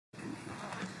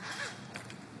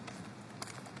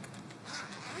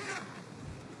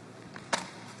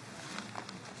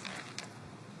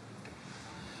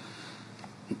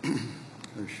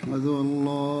أشهد أن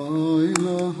لا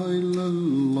إله إلا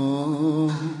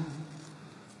الله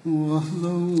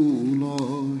وحده لا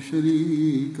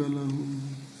شريك له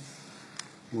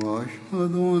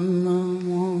وأشهد أن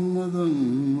محمدا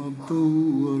عبده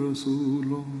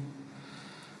ورسوله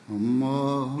أما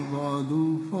بعد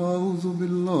فأعوذ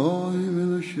بالله من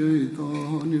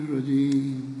الشيطان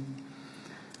الرجيم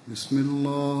بسم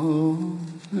الله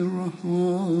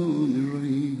الرحمن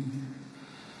الرحيم.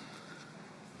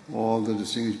 All the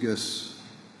distinguished guests,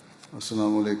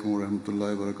 Assalamu alaikum wa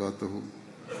rahmatullahi wa barakatuhu.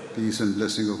 Peace and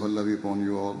blessing of Allah be upon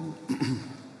you all.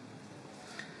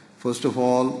 First of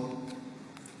all,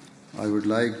 I would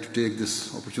like to take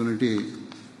this opportunity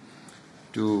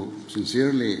to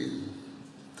sincerely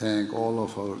thank all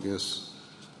of our guests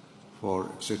for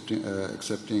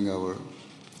accepting our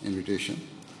invitation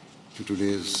to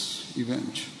today's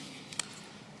event.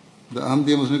 The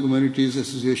Ahmadiyya Muslim Communities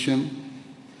Association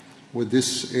with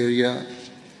this area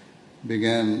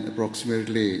began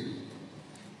approximately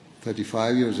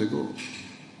 35 years ago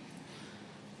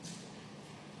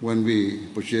when we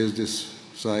purchased this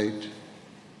site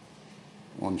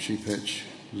on Sheephatch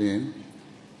Lane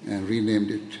and renamed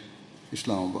it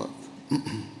Islamabad.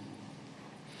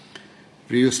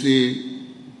 Previously,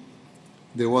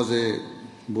 there was a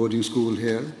boarding school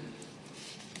here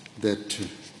that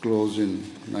closed in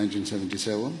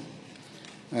 1977,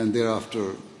 and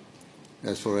thereafter,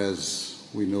 as far as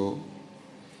we know,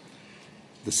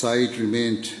 the site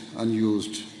remained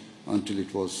unused until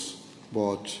it was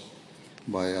bought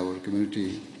by our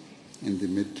community in the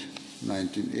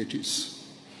mid-1980s.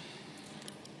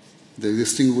 The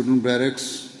existing wooden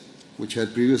barracks, which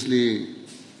had previously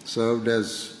served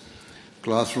as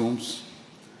classrooms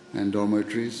and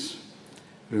dormitories,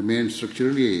 remained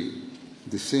structurally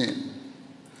the same,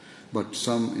 but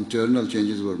some internal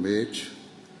changes were made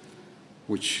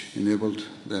which enabled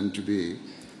them to be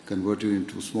converted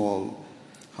into small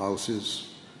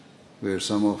houses where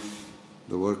some of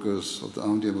the workers of the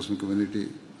Ahmadiyya Muslim community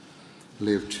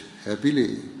lived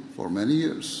happily for many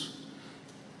years.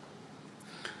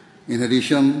 In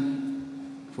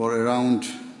addition, for around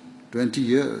 20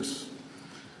 years,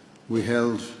 we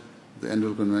held the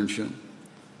annual convention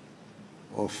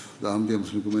of the Ahmadiyya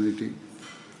Muslim community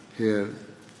here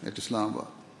at Islamabad,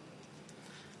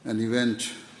 an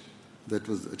event that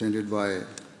was attended by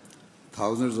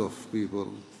thousands of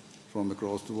people from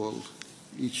across the world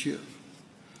each year.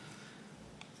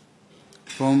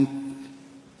 From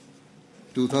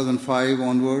 2005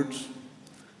 onwards,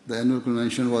 the annual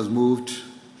convention was moved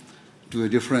to a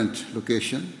different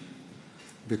location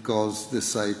because this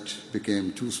site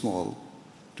became too small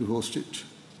to host it.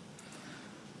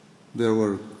 There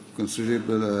were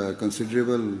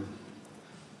considerable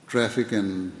traffic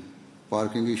and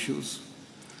parking issues,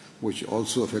 which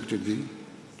also affected the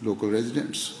local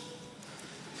residents.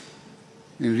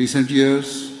 In recent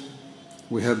years,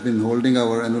 we have been holding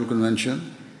our annual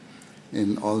convention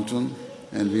in Alton,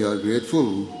 and we are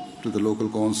grateful to the local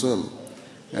council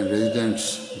and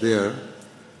residents there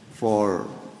for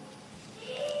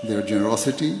their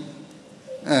generosity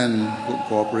and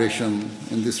cooperation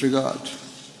in this regard.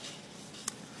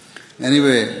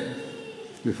 Anyway,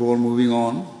 before moving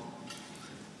on,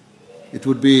 it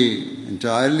would be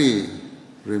entirely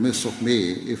remiss of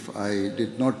me if I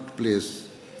did not place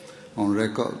on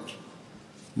record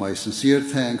my sincere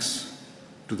thanks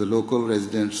to the local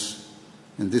residents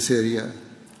in this area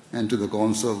and to the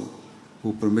council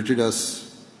who permitted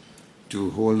us to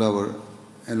hold our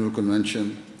annual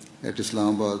convention at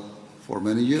Islamabad for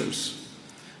many years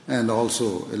and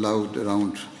also allowed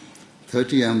around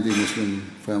 30 Ahmadi Muslim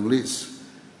families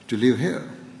to live here.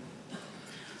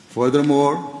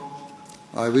 Furthermore,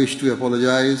 I wish to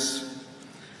apologize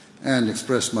and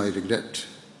express my regret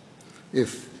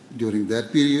if during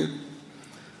that period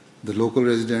the local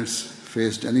residents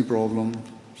faced any problems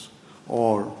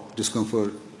or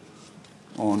discomfort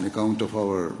on account of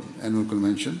our annual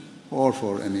convention or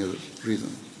for any other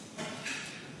reason.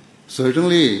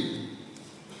 Certainly,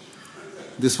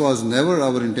 this was never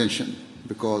our intention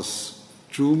because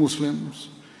true Muslims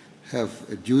have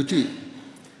a duty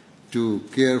to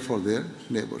care for their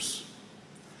neighbors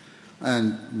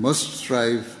and must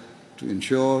strive to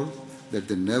ensure that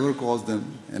they never cause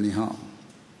them any harm.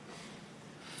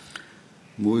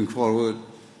 Moving forward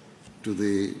to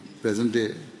the present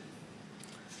day,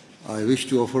 I wish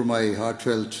to offer my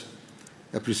heartfelt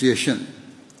appreciation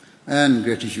and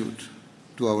gratitude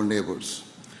to our neighbors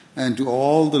and to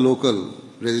all the local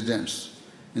residents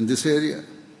in this area,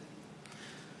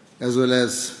 as well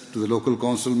as to the local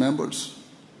council members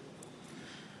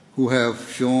who have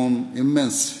shown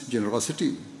immense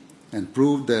generosity and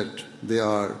proved that they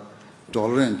are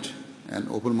tolerant and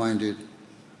open-minded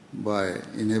by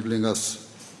enabling us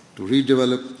to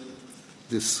redevelop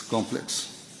this complex.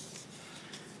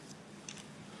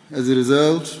 As a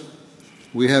result,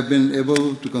 we have been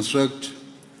able to construct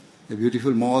a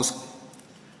beautiful mosque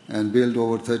and build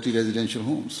over 30 residential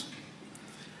homes.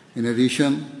 In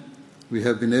addition, we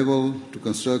have been able to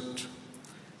construct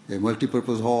a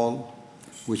multi-purpose hall,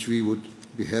 which we would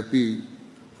be happy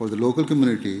for the local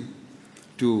community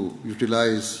to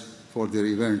utilize for their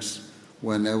events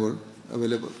whenever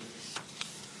available.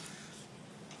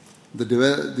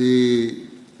 The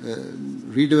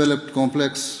redeveloped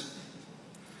complex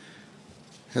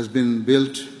has been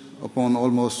built upon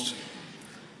almost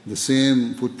the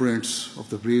same footprints of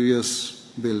the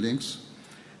previous buildings,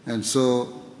 and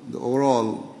so the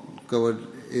overall covered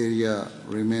area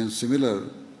remains similar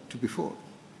to before.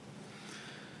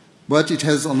 But it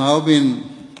has now been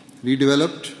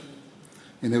redeveloped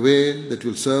in a way that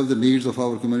will serve the needs of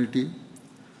our community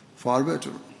far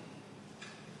better.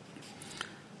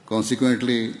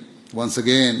 Consequently, once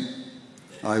again,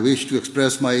 I wish to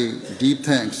express my deep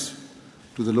thanks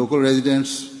to the local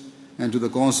residents and to the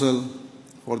Council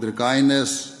for their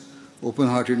kindness,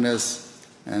 open-heartedness,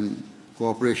 and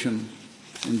cooperation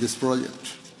in this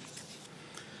project.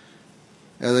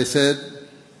 As I said,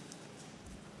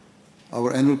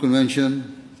 our annual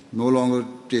convention no longer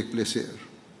takes place here,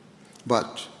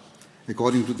 but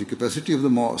according to the capacity of the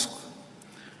mosque,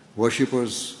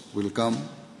 worshippers will come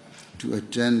to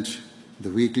attend the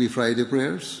weekly Friday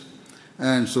prayers,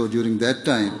 and so during that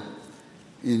time,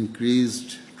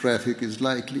 increased traffic is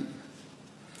likely.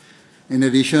 In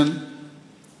addition,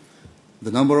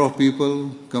 the number of people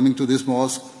coming to this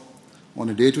mosque on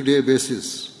a day-to-day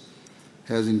basis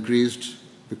has increased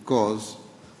because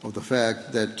of the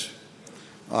fact that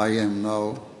I am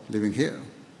now living here.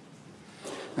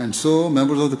 And so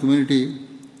members of the community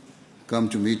come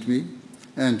to meet me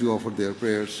and to offer their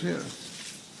prayers here.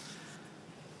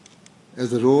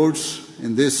 As the roads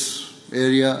in this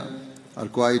area are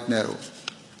quite narrow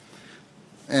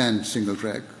and single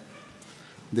track,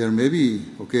 there may be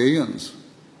occasions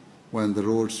when the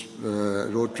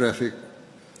road traffic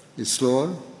is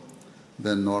slower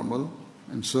than normal.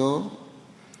 And so,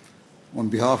 on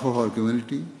behalf of our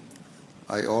community,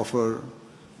 I offer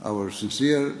our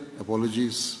sincere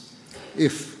apologies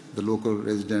if the local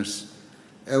residents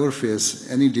ever face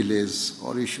any delays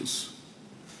or issues.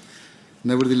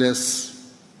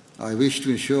 Nevertheless, I wish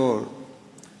to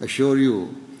assure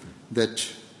you that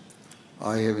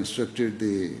I have instructed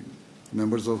the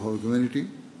members of our community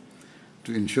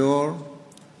to ensure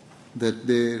that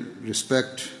they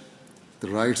respect the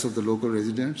rights of the local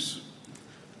residents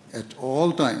at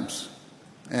all times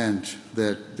and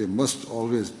that they must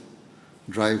always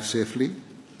drive safely,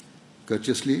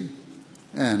 courteously,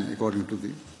 and according to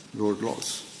the road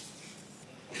laws.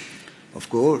 Of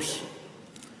course,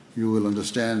 you will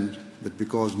understand that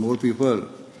because more people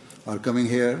are coming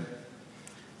here,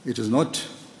 it is not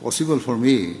possible for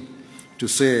me to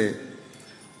say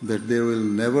that there will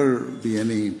never be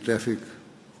any traffic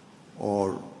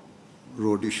or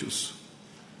road issues.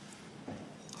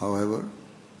 However,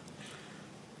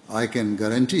 I can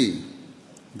guarantee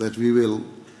that we will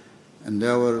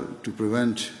endeavor to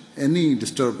prevent any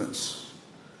disturbance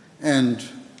and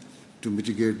to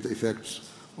mitigate the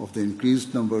effects of the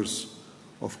increased numbers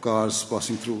of cars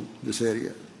passing through this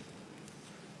area.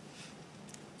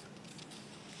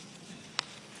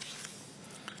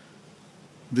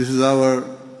 This is our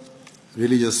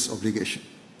religious obligation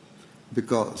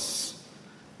because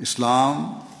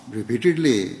Islam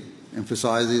repeatedly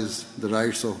emphasizes the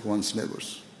rights of one's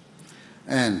neighbors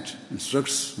and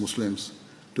instructs Muslims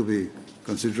to be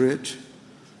considerate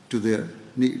to their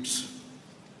needs.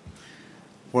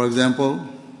 For example,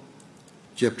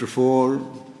 chapter 4,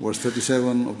 verse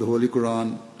 37 of the Holy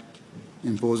Quran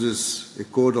imposes a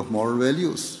code of moral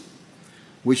values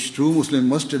which true Muslims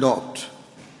must adopt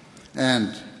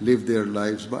and live their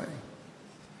lives by.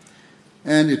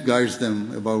 And it guides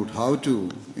them about how to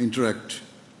interact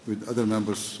with other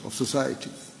members of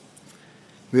society.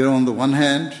 Where on the one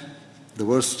hand, the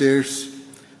verse states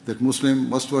that Muslims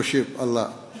must worship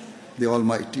Allah, the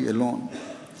Almighty, alone,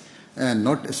 and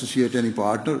not associate any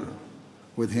partner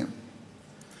with Him.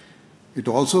 It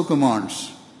also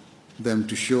commands them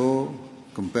to show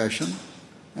compassion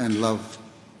and love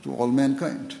to all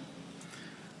mankind.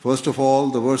 First of all,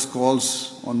 the verse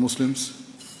calls on Muslims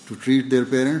to treat their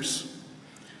parents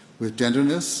with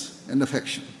tenderness and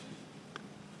affection,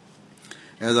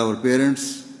 as our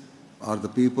parents are the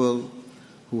people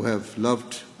who have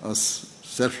loved us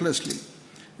selflessly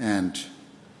and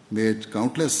made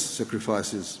countless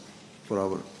sacrifices for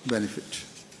our benefit.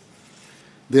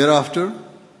 Thereafter,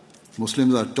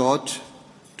 Muslims are taught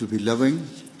to be loving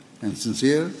and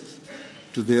sincere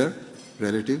to their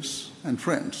relatives and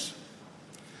friends.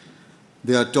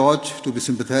 They are taught to be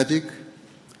sympathetic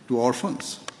to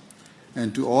orphans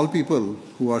and to all people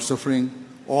who are suffering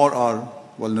or are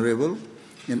vulnerable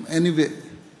in any way.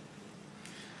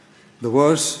 The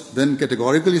verse then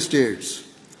categorically states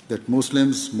that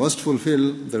Muslims must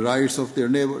fulfill the rights of their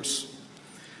neighbors,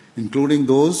 including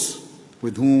those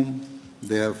with whom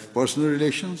they have personal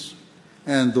relations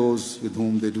and those with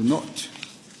whom they do not.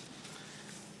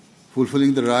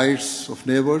 Fulfilling the rights of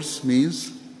neighbors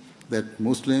means that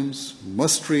Muslims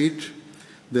must treat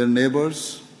their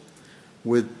neighbors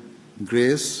with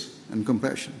grace and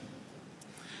compassion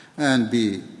and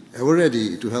be ever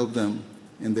ready to help them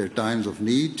in their times of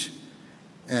need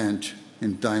and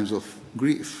in times of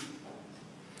grief.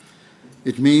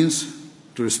 It means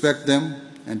to respect them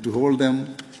and to hold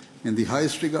them in the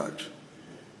highest regard.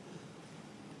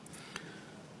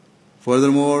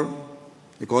 Furthermore,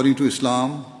 according to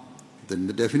Islam, the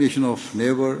definition of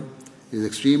neighbor is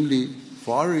extremely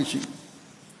far-reaching.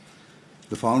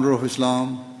 The founder of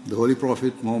Islam, the Holy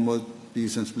Prophet Muhammad,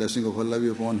 peace and blessing of Allah be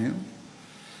upon him,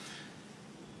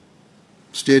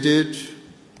 stated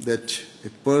that a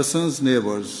person's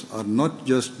neighbors are not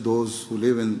just those who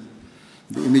live in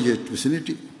the immediate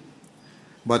vicinity,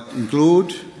 but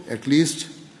include at least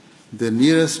the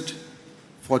nearest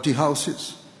 40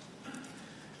 houses.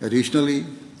 Additionally,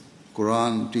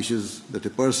 Quran teaches that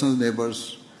a person's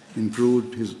neighbors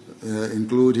include his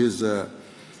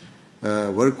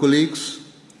work colleagues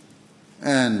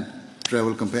and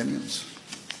travel companions.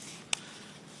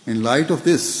 In light of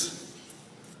this,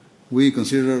 we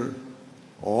consider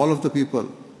all of the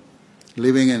people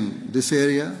living in this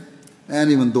area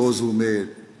and even those who may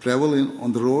travel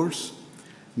on the roads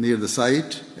near the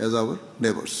site as our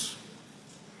neighbors.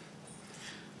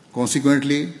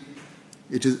 Consequently,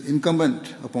 it is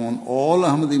incumbent upon all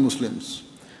Ahmadi Muslims,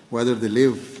 whether they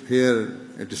live here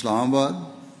at Islamabad,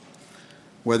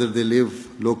 whether they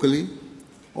live locally,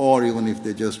 or even if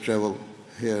they just travel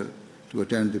here to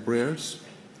attend the prayers,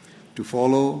 to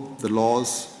follow the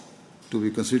laws, to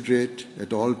be considerate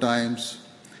at all times,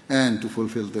 and to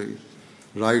fulfill the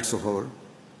rights of our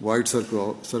wide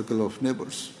circle of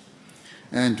neighbors,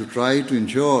 and to try to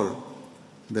ensure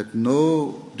that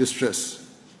no distress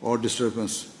or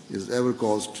disturbance is ever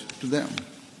caused to them.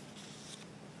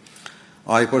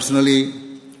 I personally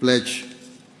pledge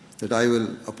that I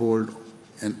will uphold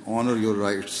and honor your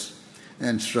rights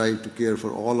and strive to care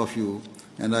for all of you,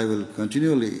 and I will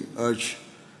continually urge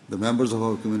the members of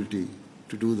our community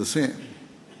to do the same.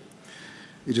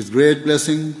 It is a great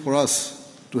blessing for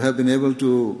us to have been able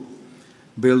to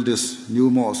build this new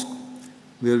mosque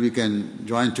where we can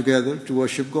join together to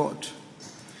worship God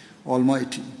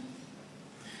Almighty.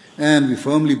 And we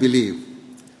firmly believe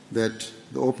that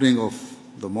the opening of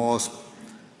the mosque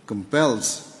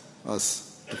compels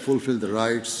us to fulfill the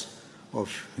rights of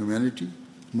humanity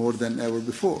more than ever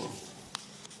before.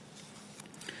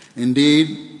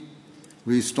 Indeed,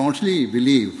 we staunchly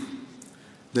believe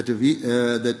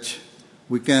that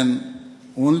we can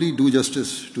only do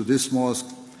justice to this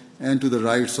mosque and to the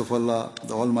rights of Allah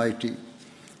the Almighty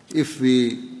if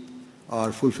we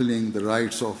are fulfilling the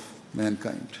rights of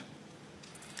mankind.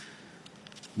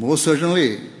 Most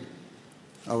certainly,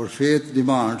 our faith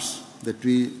demands that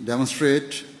we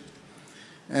demonstrate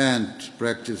and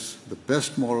practice the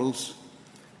best morals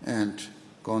and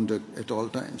conduct at all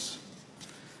times.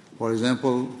 For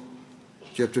example,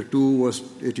 chapter 2, verse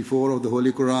 84 of the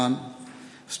Holy Quran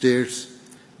states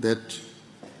that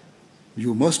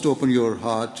you must open your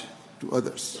heart to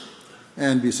others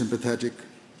and be sympathetic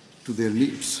to their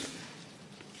needs.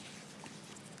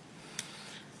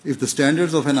 If the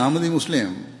standards of an Ahmadi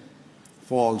Muslim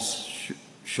falls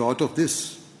short of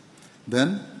this,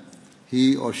 then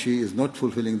he or she is not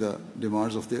fulfilling the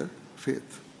demands of their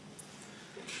faith.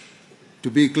 To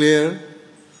be clear,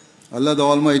 Allah the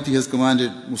Almighty has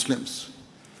commanded Muslims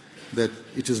that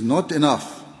it is not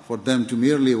enough for them to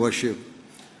merely worship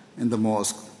in the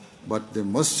mosque, but they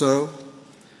must serve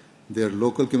their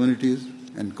local communities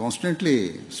and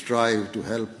constantly strive to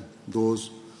help those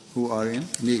who are in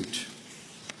need.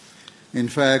 In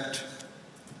fact,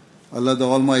 Allah the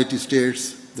Almighty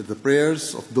states that the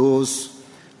prayers of those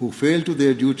who fail to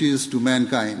their duties to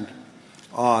mankind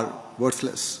are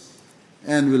worthless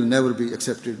and will never be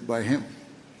accepted by Him.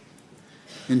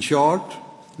 In short,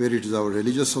 where it is our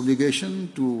religious obligation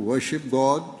to worship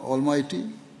God Almighty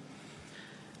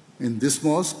in this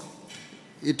mosque,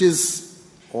 it is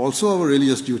also our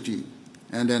religious duty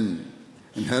and an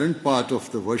inherent part of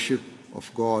the worship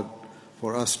of God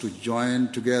for us to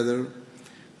join together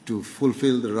to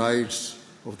fulfill the rights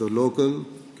of the local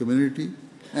community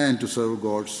and to serve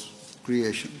God's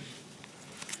creation.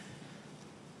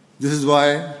 This is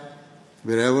why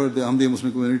wherever the Ahmadiyya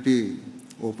Muslim community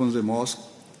opens a mosque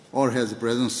or has a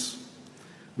presence,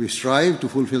 we strive to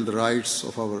fulfill the rights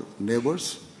of our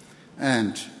neighbors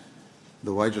and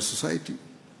the wider society.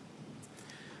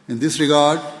 In this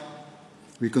regard,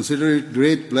 we consider it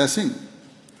great blessing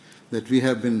that we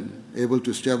have been able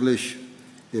to establish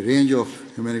a range of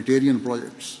humanitarian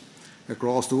projects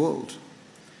across the world,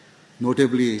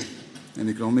 notably in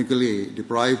economically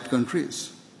deprived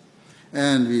countries.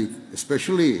 And we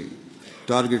especially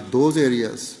target those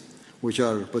areas which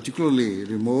are particularly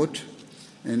remote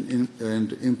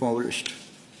and impoverished.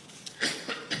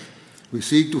 We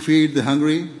seek to feed the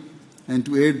hungry and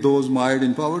to aid those mired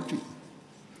in poverty.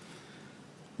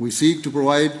 We seek to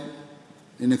provide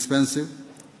inexpensive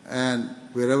and,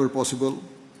 wherever possible,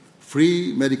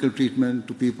 free medical treatment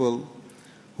to people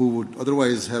who would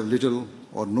otherwise have little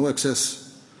or no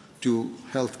access to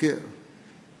health care.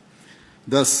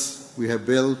 Thus, we have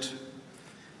built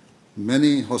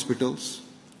many hospitals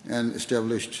and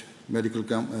established medical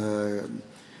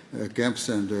camps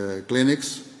and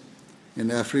clinics in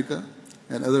Africa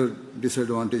and other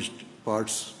disadvantaged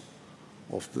parts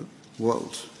of the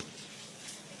world.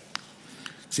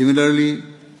 Similarly,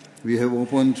 we have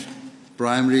opened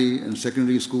primary and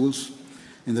secondary schools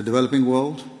in the developing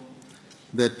world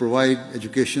that provide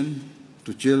education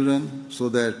to children so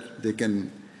that they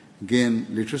can gain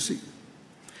literacy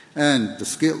and the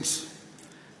skills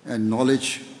and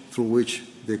knowledge through which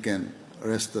they can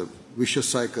arrest the vicious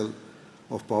cycle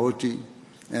of poverty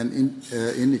and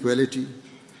inequality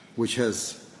which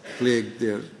has plagued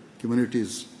their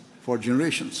communities for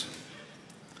generations.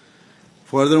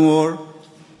 Furthermore,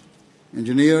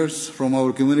 engineers from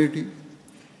our community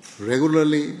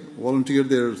regularly volunteer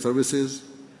their services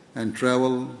and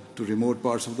travel to remote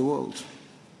parts of the world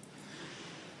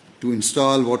to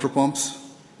install water pumps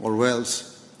or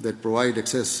wells that provide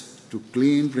access to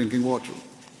clean drinking water.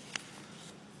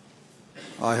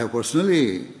 I have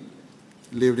personally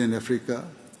lived in Africa,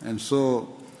 and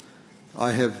so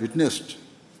I have witnessed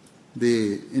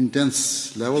the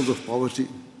intense levels of poverty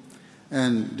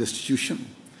and destitution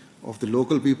of the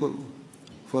local people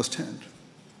firsthand.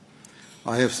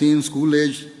 I have seen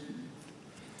school-aged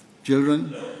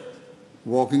children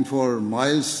walking for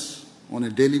miles on a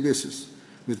daily basis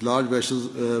with large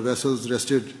vessels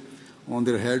rested on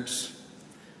their heads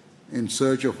in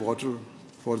search of water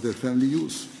for their family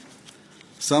use.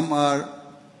 Some are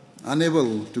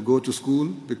unable to go to school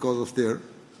because of their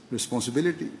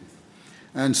responsibility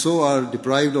and so are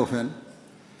deprived of an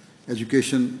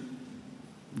education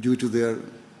due to their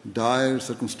dire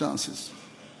circumstances,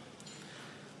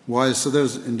 whilst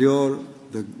others endure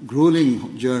the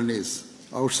grueling journeys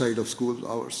outside of school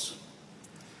hours.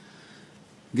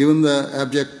 Given the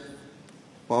abject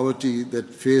poverty that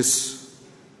face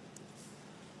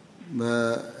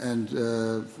and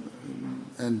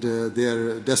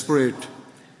their desperate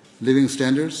living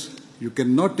standards, you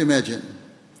cannot imagine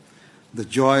the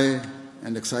joy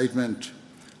and excitement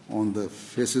on the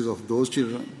faces of those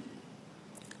children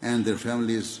and their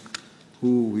families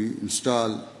who we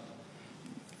install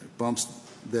pumps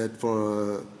that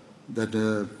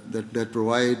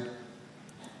provide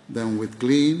them with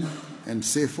clean and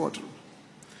safe water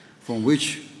from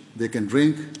which they can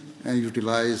drink and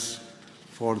utilize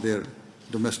for their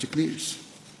domestic needs.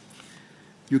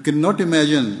 You cannot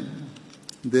imagine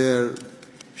their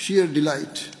sheer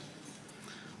delight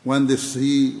when they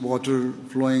see water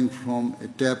flowing from a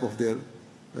tap of their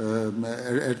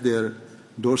at their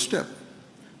doorstep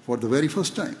for the very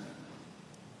first time.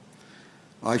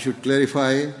 I should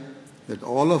clarify that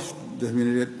all of the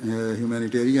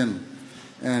humanitarian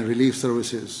and relief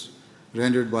services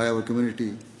rendered by our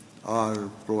community are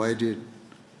provided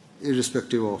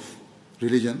irrespective of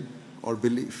religion or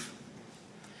belief.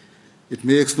 It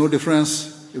makes no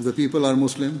difference if the people are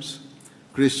Muslims,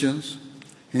 Christians,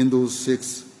 Hindus,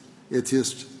 Sikhs,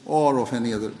 atheists, or of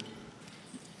any other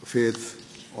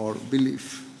faith or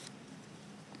belief.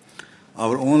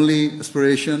 Our only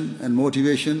aspiration and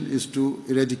motivation is to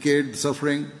eradicate the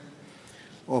suffering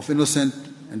of innocent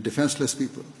and defenseless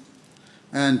people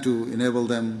and to enable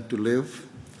them to live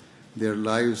their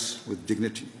lives with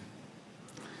dignity.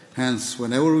 Hence,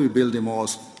 whenever we build a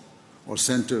mosque or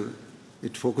center,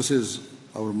 it focuses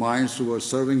our minds towards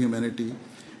serving humanity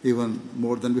even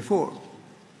more than before.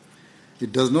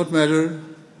 It does not matter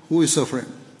who is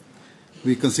suffering.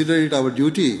 We consider it our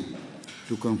duty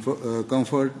to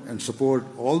comfort and support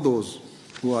all those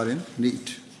who are in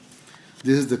need.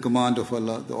 This is the command of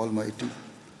Allah the Almighty.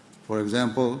 For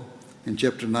example, in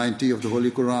chapter 90 of the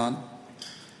Holy Quran,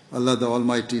 Allah the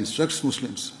Almighty instructs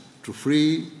Muslims to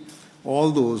free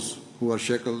all those who are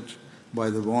shackled by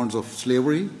the bonds of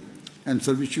slavery and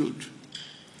servitude.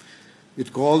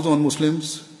 It calls on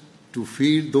Muslims to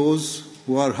feed those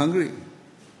who are hungry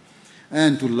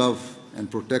and to love and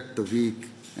protect the weak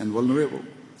and vulnerable,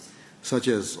 such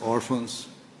as orphans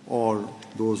or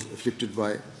those afflicted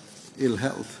by ill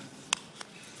health.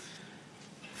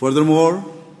 Furthermore,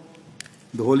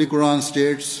 the Holy Quran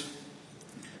states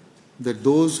that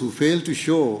those who fail to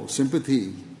show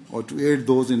sympathy or to aid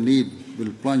those in need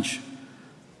will plunge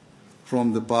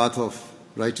from the path of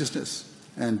righteousness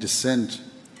and descend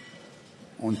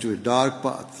onto a dark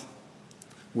path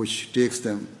which takes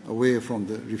them away from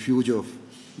the refuge of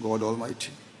God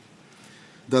Almighty.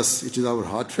 Thus, it is our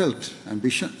heartfelt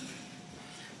ambition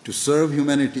to serve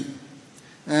humanity,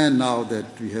 and now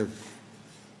that we have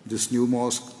this new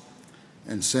mosque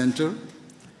and center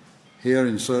here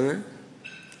in Surrey,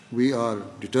 we are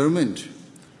determined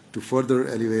to further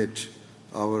elevate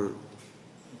our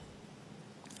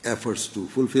efforts to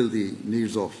fulfill the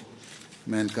needs of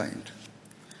mankind.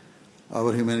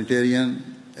 Our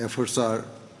humanitarian efforts are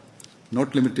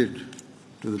not limited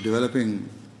to the developing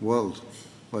world,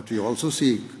 but we also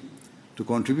seek to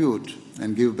contribute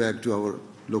and give back to our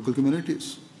local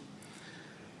communities.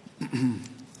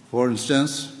 For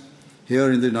instance,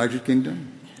 here in the United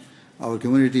Kingdom, our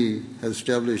community has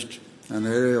established an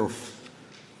array of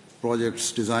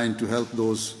projects designed to help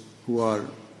those who are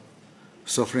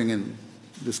suffering in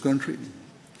this country.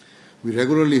 We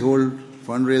regularly hold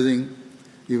fundraising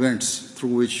events through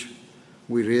which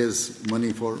we raise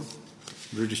money for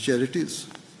British charities.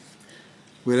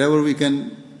 Wherever we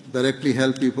can directly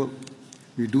help people,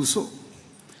 we do so.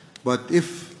 But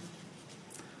if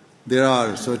there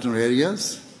are certain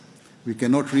areas we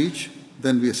cannot reach,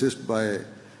 then we assist by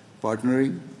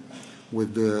partnering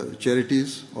with the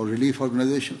charities or relief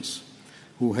organizations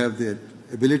who have the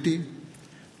ability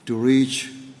to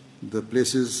reach the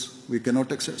places we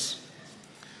cannot access.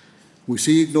 We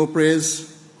seek no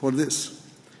praise for this,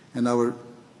 and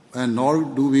nor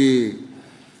do we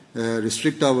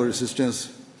restrict our assistance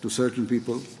to certain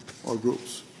people or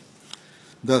groups.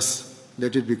 Thus,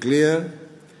 let it be clear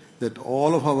that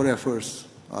all of our efforts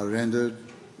are rendered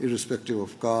irrespective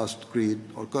of caste, creed,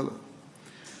 or color.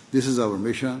 This is our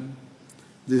mission,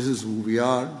 this is who we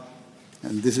are,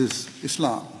 and this is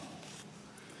Islam.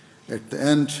 At the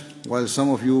end, while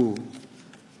some of you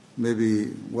may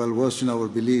be well versed in our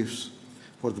beliefs,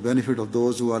 for the benefit of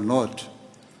those who are not,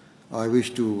 I wish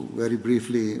to very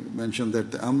briefly mention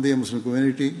that the Ahmadiyya Muslim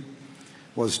community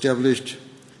was established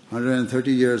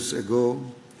 130 years ago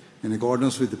in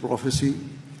accordance with the prophecy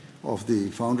of the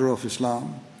founder of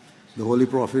Islam, the Holy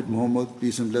Prophet Muhammad,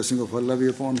 peace and blessing of Allah be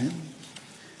upon him.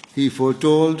 He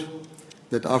foretold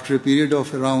that after a period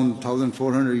of around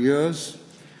 1,400 years,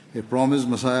 a promised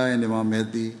Messiah and Imam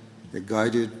Mahdi, a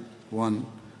guided one,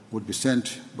 would be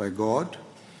sent by God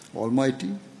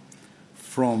Almighty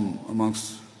from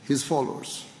amongst his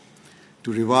followers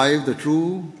to revive the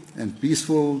true and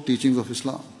peaceful teachings of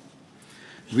Islam.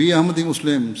 We Ahmadi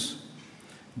Muslims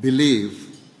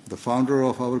believe the founder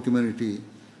of our community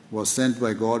was sent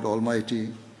by God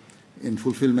Almighty in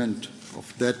fulfillment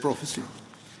of that prophecy.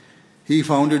 He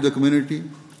founded the community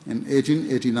in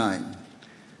 1889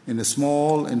 in a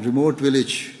small and remote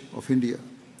village of India,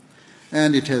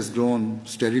 and it has grown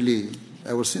steadily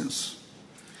ever since.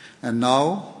 And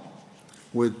now,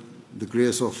 with the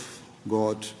grace of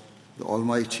God the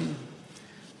Almighty,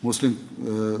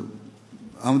 Ahmadiyya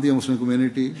Muslim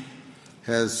community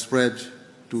has spread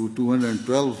to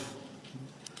 212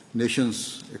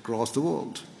 nations across the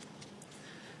world.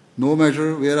 No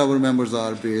matter where our members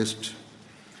are based,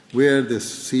 where they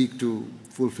seek to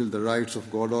fulfill the rights of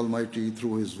God Almighty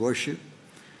through His worship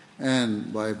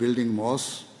and by building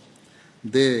mosques,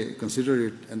 they consider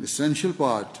it an essential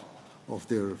part of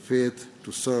their faith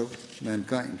to serve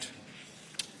mankind.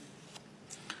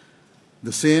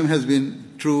 The same has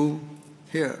been true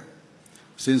here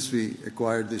since we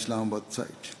acquired the Islamabad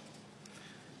site.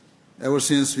 Ever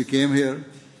since we came here,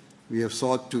 we have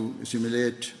sought to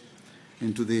assimilate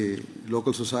into the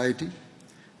local society,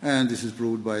 and this is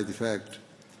proved by the fact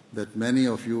that many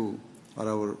of you are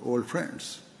our old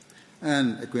friends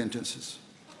and acquaintances,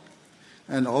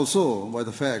 and also by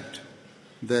the fact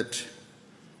that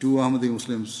 2 Ahmadi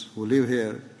Muslims who live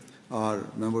here are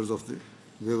members of the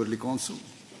Waverley Council.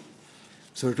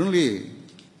 Certainly,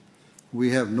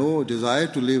 we have no desire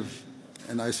to live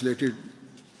an isolated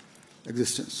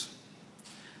existence.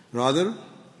 Rather,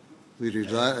 we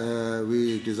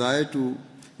desire to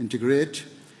integrate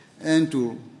and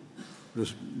to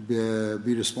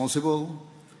be responsible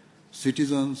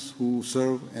citizens who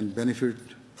serve and benefit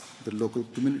the local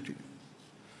community.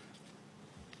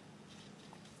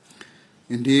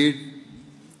 Indeed,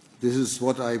 this is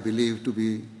what I believe to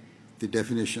be the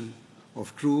definition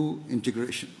of true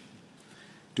integration: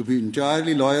 to be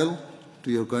entirely loyal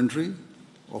to your country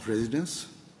of residence,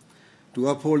 to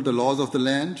uphold the laws of the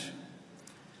land,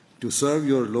 to serve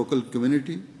your local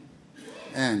community,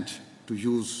 and to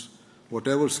use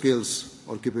whatever skills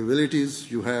or capabilities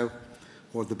you have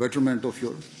for the betterment of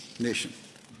your nation.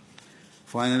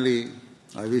 Finally,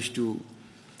 I wish to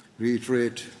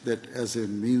reiterate that as a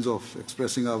means of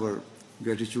expressing our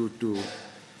gratitude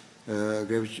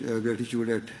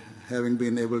at having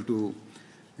been able to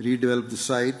redevelop the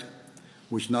site,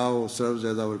 which now serves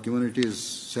as our community's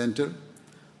center,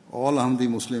 all Ahmadi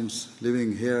Muslims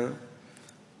living here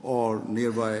or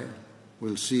nearby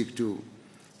will seek to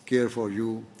care for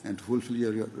you and to fulfill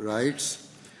your rights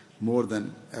more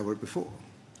than ever before.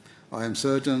 I am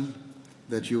certain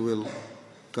that you will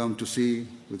come to see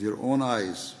with your own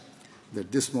eyes that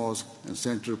this mosque and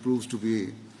center proves to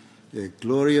be a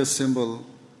glorious symbol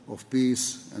of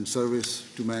peace and service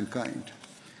to mankind.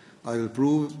 It will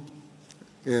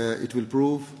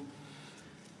prove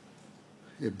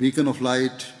a beacon of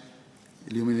light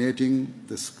illuminating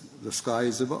the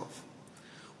skies above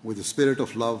with the spirit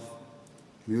of love,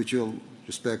 mutual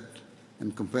respect,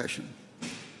 and compassion.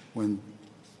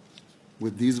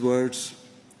 With these words,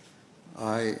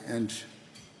 I end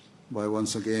by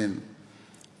once again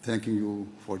thanking you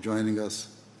for joining us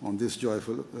on this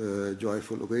joyful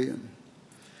occasion.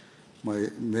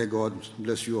 May God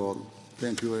bless you all.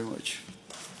 Thank you very much.